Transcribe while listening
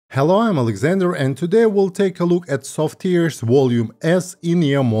Hello, I'm Alexander, and today we'll take a look at SOFTEARS Volume S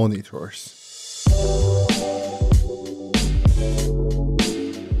in-ear monitors.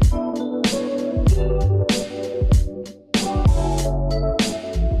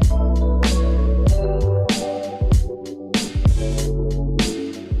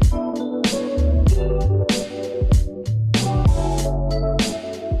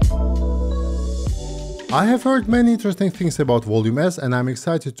 I have heard many interesting things about Volume S and I'm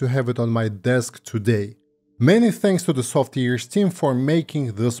excited to have it on my desk today. Many thanks to the SOFTEARS team for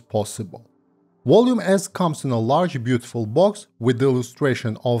making this possible. Volume S comes in a large beautiful box with the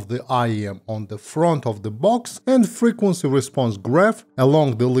illustration of the IEM on the front of the box and frequency response graph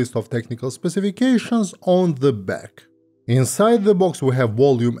along the list of technical specifications on the back. Inside the box we have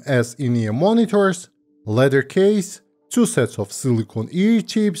Volume S in-ear monitors, leather case, two sets of silicone ear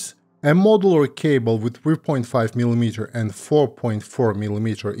tips, a modular cable with 3.5mm and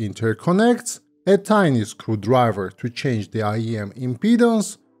 4.4mm interconnects, a tiny screwdriver to change the IEM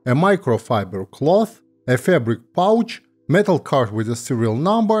impedance, a microfiber cloth, a fabric pouch, metal card with a serial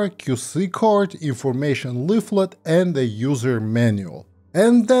number, QC card, information leaflet and a user manual.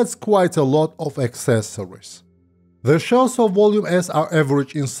 And that's quite a lot of accessories. The shells of Volume S are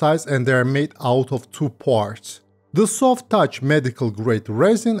average in size and they are made out of two parts. The soft touch medical grade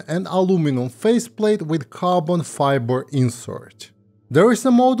resin and aluminum faceplate with carbon fiber insert. There is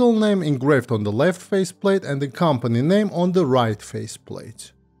a model name engraved on the left faceplate and the company name on the right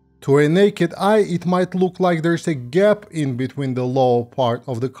faceplate. To a naked eye it might look like there's a gap in between the lower part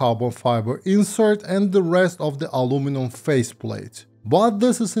of the carbon fiber insert and the rest of the aluminum faceplate, but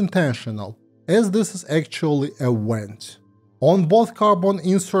this is intentional, as this is actually a vent. On both carbon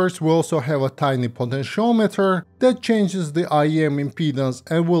inserts we also have a tiny potentiometer that changes the IEM impedance,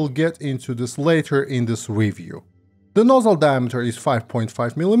 and we'll get into this later in this review. The nozzle diameter is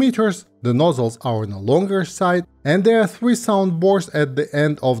 5.5mm, the nozzles are on the longer side, and there are three sound bores at the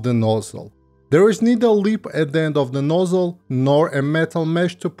end of the nozzle. There is neither lip at the end of the nozzle nor a metal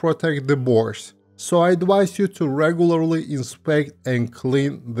mesh to protect the bores, so I advise you to regularly inspect and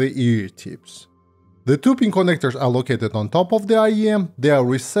clean the ear tips. The two pin connectors are located on top of the IEM, they are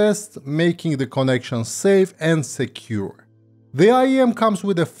recessed, making the connection safe and secure. The IEM comes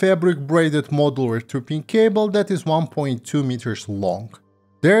with a fabric braided modular 2-pin cable that is 1.2 meters long.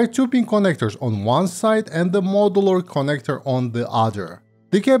 There are two pin connectors on one side and the modular connector on the other.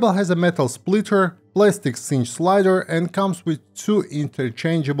 The cable has a metal splitter, plastic cinch slider and comes with two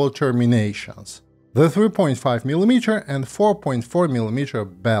interchangeable terminations, the 3.5mm and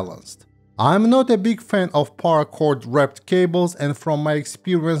 4.4mm balanced. I'm not a big fan of paracord wrapped cables and from my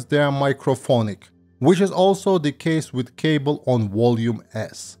experience they are microphonic, which is also the case with cable on Volume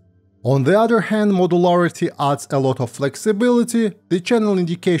S. On the other hand, modularity adds a lot of flexibility. The channel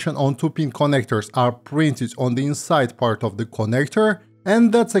indication on two pin connectors are printed on the inside part of the connector,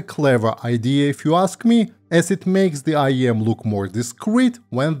 and that's a clever idea if you ask me, as it makes the IEM look more discreet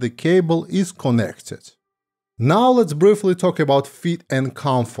when the cable is connected. Now let's briefly talk about fit and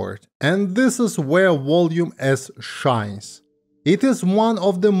comfort, and this is where Volume S shines. It is one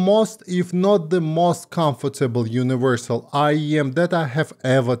of the most, if not the most comfortable universal IEM that I have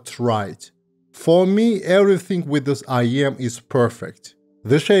ever tried. For me, everything with this IEM is perfect.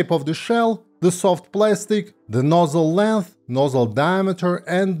 The shape of the shell, the soft plastic, the nozzle length, nozzle diameter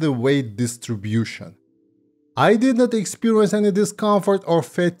and the weight distribution. I did not experience any discomfort or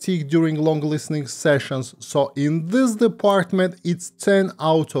fatigue during long listening sessions, so in this department it's 10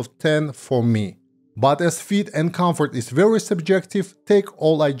 out of 10 for me. But as fit and comfort is very subjective, take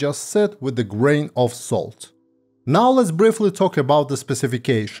all I just said with a grain of salt. Now let's briefly talk about the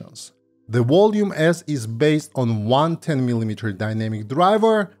specifications. The Volume S is based on one 10mm dynamic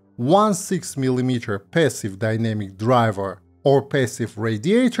driver, one 6mm passive dynamic driver or passive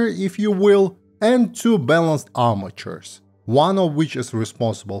radiator if you will, and two balanced armatures, one of which is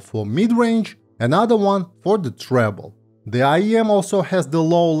responsible for mid-range, another one for the treble. The IEM also has the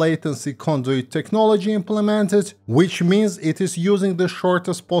low latency conduit technology implemented, which means it is using the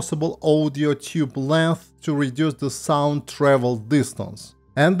shortest possible audio tube length to reduce the sound travel distance.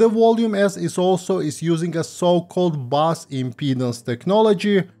 And the Volume S is also using a so-called bus impedance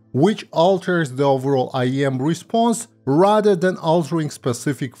technology, which alters the overall IEM response rather than altering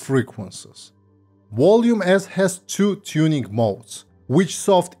specific frequencies. Volume S has two tuning modes, which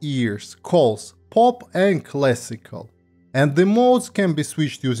soft ears calls pop and classical, and the modes can be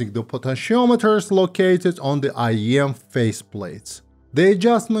switched using the potentiometers located on the IEM faceplates. The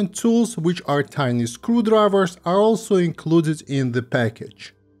adjustment tools, which are tiny screwdrivers, are also included in the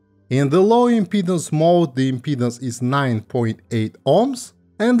package. In the low impedance mode, the impedance is 9.8 ohms,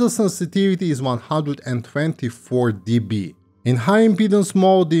 and the sensitivity is 124 dB. In high impedance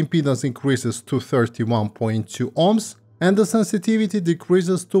mode, the impedance increases to 31.2 ohms and the sensitivity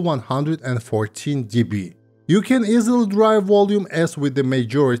decreases to 114 dB. You can easily drive Volume S with the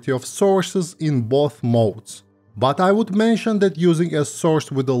majority of sources in both modes, but I would mention that using a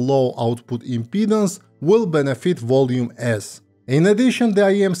source with a low output impedance will benefit Volume S. In addition, the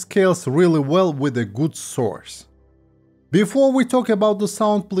IEM scales really well with a good source. Before we talk about the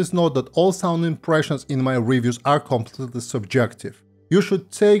sound, please note that all sound impressions in my reviews are completely subjective. You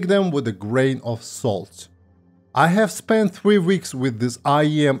should take them with a grain of salt. I have spent 3 weeks with this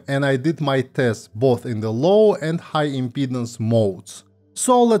IEM and I did my tests both in the low and high impedance modes.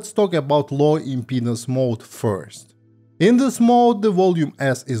 So let's talk about low impedance mode first. In this mode, the Volume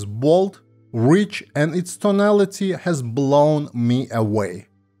S is bold, rich, and its tonality has blown me away.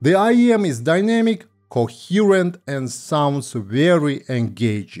 The IEM is dynamic, coherent, and sounds very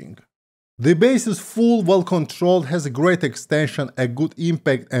engaging. The bass is full, well controlled, has a great extension, a good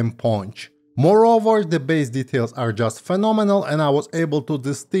impact and punch. Moreover, the bass details are just phenomenal and I was able to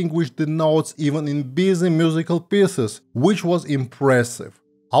distinguish the notes even in busy musical pieces, which was impressive.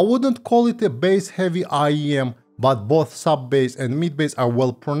 I wouldn't call it a bass-heavy IEM, but both sub-bass and mid-bass are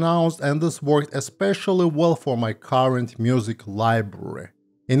well pronounced and this worked especially well for my current music library.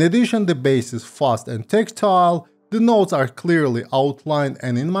 In addition, the bass is fast and tactile, the notes are clearly outlined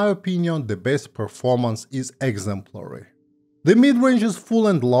and in my opinion the bass performance is exemplary. The mid-range is full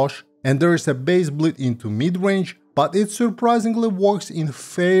and lush and there is a bass bleed into mid-range, but it surprisingly works in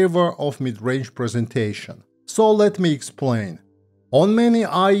favor of mid-range presentation. So let me explain. On many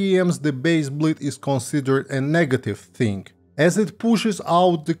IEMs the bass bleed is considered a negative thing, as it pushes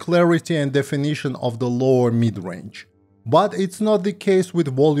out the clarity and definition of the lower mid-range. But it's not the case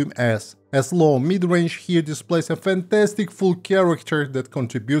with Volume S, as low mid-range here displays a fantastic full character that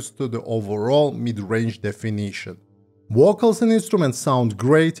contributes to the overall mid-range definition. Vocals and instruments sound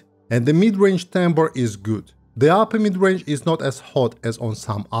great, and the mid-range timbre is good. The upper mid-range is not as hot as on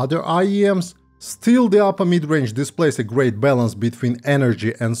some other IEMs, still the upper mid-range displays a great balance between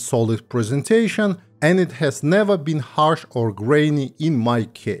energy and solid presentation, and it has never been harsh or grainy in my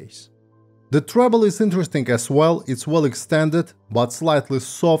case. The treble is interesting as well, it's well extended, but slightly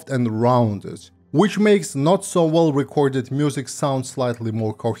soft and rounded, which makes not so well recorded music sound slightly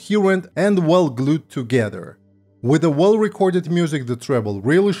more coherent and well glued together. With the well recorded music the treble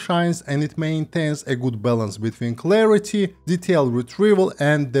really shines and it maintains a good balance between clarity, detail retrieval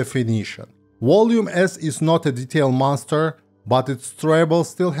and definition. Volume S is not a detail monster, but its treble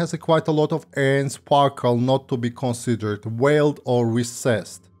still has quite a lot of air and sparkle not to be considered veiled or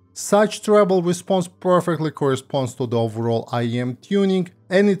recessed. Such treble response perfectly corresponds to the overall IEM tuning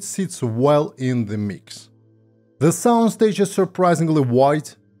and it sits well in the mix. The soundstage is surprisingly wide,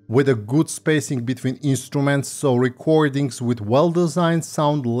 with a good spacing between instruments, so recordings with well-designed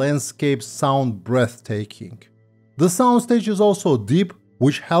sound landscapes sound breathtaking. The soundstage is also deep,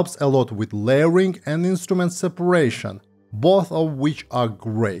 which helps a lot with layering and instrument separation, both of which are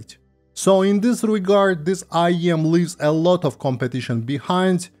great. So in this regard, this IEM leaves a lot of competition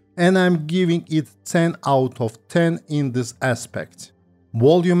behind, and I'm giving it 10 out of 10 in this aspect.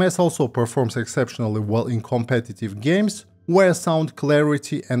 Volume S also performs exceptionally well in competitive games, where sound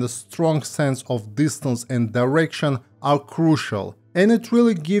clarity and a strong sense of distance and direction are crucial, and it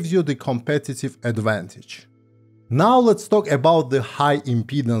really gives you the competitive advantage. Now let's talk about the high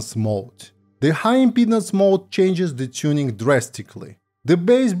impedance mode. The high impedance mode changes the tuning drastically. The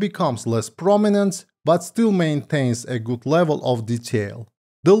bass becomes less prominent, but still maintains a good level of detail.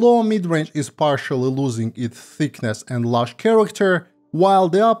 The low mid-range is partially losing its thickness and lush character, while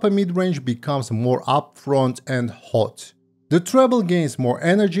the upper mid-range becomes more upfront and hot. The treble gains more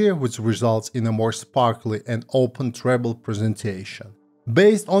energy, which results in a more sparkly and open treble presentation.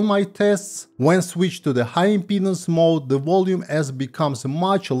 Based on my tests, when switched to the high impedance mode, the Volume S becomes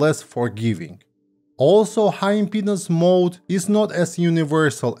much less forgiving. Also, high impedance mode is not as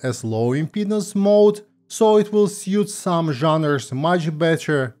universal as low impedance mode, so it will suit some genres much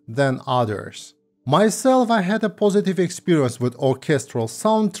better than others. Myself, I had a positive experience with orchestral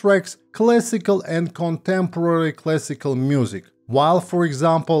soundtracks, classical and contemporary classical music, while for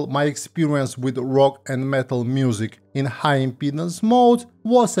example my experience with rock and metal music in high impedance mode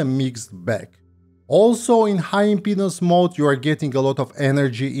was a mixed bag. Also in high impedance mode you are getting a lot of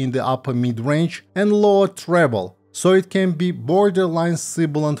energy in the upper mid-range and lower treble, so it can be borderline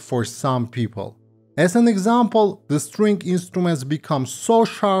sibilant for some people. As an example, the string instruments become so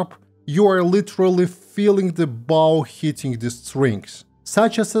sharp you are literally feeling the bow hitting the strings.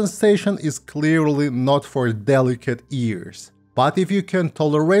 Such a sensation is clearly not for delicate ears. but if you can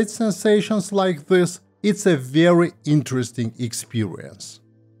tolerate sensations like this, it's a very interesting experience.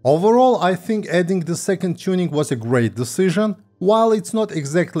 Overall, I think adding the second tuning was a great decision. While it's not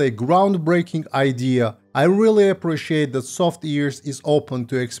exactly a groundbreaking idea, I really appreciate that SOFTEARS is open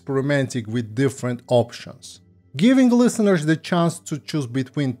to experimenting with different options. Giving listeners the chance to choose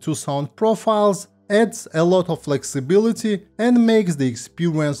between two sound profiles adds a lot of flexibility and makes the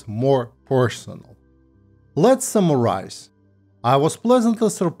experience more personal. Let's summarize. I was pleasantly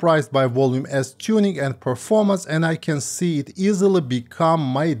surprised by Volume S tuning and performance, and I can see it easily become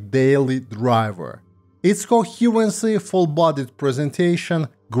my daily driver. Its coherency, full-bodied presentation,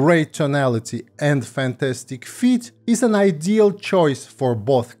 great tonality, and fantastic fit is an ideal choice for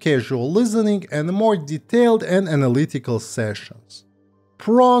both casual listening and more detailed and analytical sessions.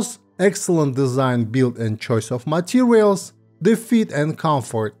 Pros: excellent design, build, and choice of materials. The fit and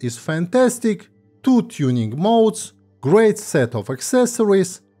comfort is fantastic. 2 tuning modes. Great set of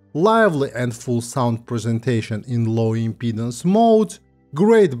accessories. Lively and full sound presentation in low impedance mode.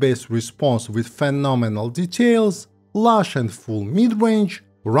 Great bass response with phenomenal details. Lush and full mid-range.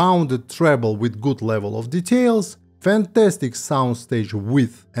 Rounded treble with good level of details. Fantastic soundstage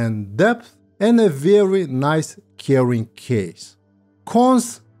width and depth. And a very nice carrying case. Cons: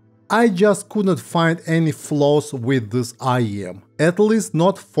 I just couldn't find any flaws with this IEM, at least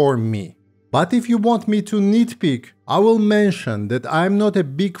not for me. But if you want me to nitpick, I will mention that I'm not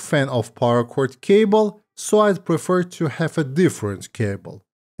a big fan of paracord cable, so I'd prefer to have a different cable.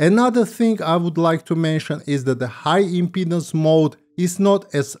 Another thing I would like to mention is that the high impedance mode is not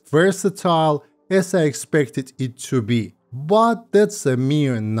as versatile as I expected it to be, but that's a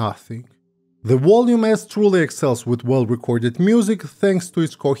mere nothing. The Volume S truly excels with well-recorded music thanks to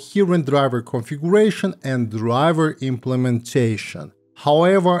its coherent driver configuration and driver implementation.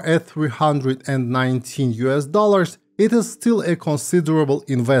 However, at $319, it is still a considerable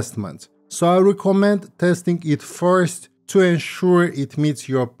investment, so I recommend testing it first to ensure it meets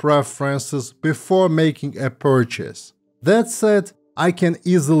your preferences before making a purchase. That said, I can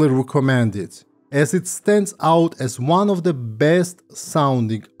easily recommend it, as it stands out as one of the best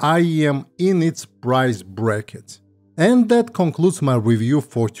sounding IEM in its price bracket. And that concludes my review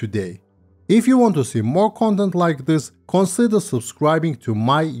for today. If you want to see more content like this, consider subscribing to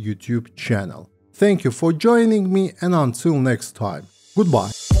my YouTube channel. Thank you for joining me, and until next time,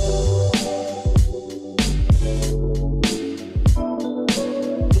 goodbye.